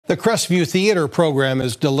The Crestview Theater program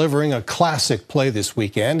is delivering a classic play this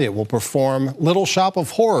weekend. It will perform Little Shop of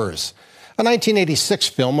Horrors, a 1986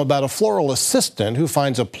 film about a floral assistant who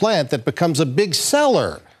finds a plant that becomes a big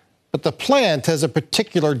seller. But the plant has a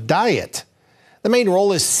particular diet. The main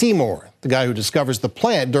role is Seymour, the guy who discovers the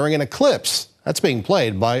plant during an eclipse. That's being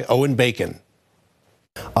played by Owen Bacon.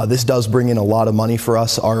 This does bring in a lot of money for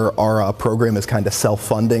us. Our program is kind of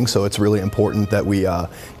self-funding, so it's really important that we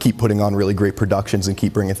keep putting on really great productions and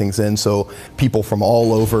keep bringing things in. So people from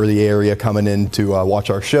all over the area coming in to watch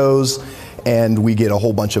our shows, and we get a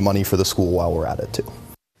whole bunch of money for the school while we're at it too.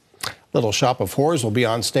 Little Shop of Horrors will be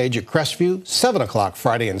on stage at Crestview, 7 o'clock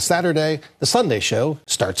Friday and Saturday. The Sunday show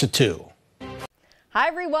starts at 2. Hi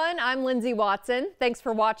everyone, I'm Lindsay Watson. Thanks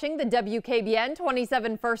for watching the WKBN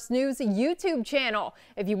 27 First News YouTube channel.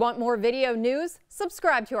 If you want more video news,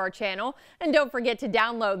 subscribe to our channel. And don't forget to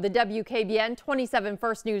download the WKBN 27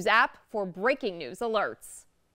 First News app for breaking news alerts.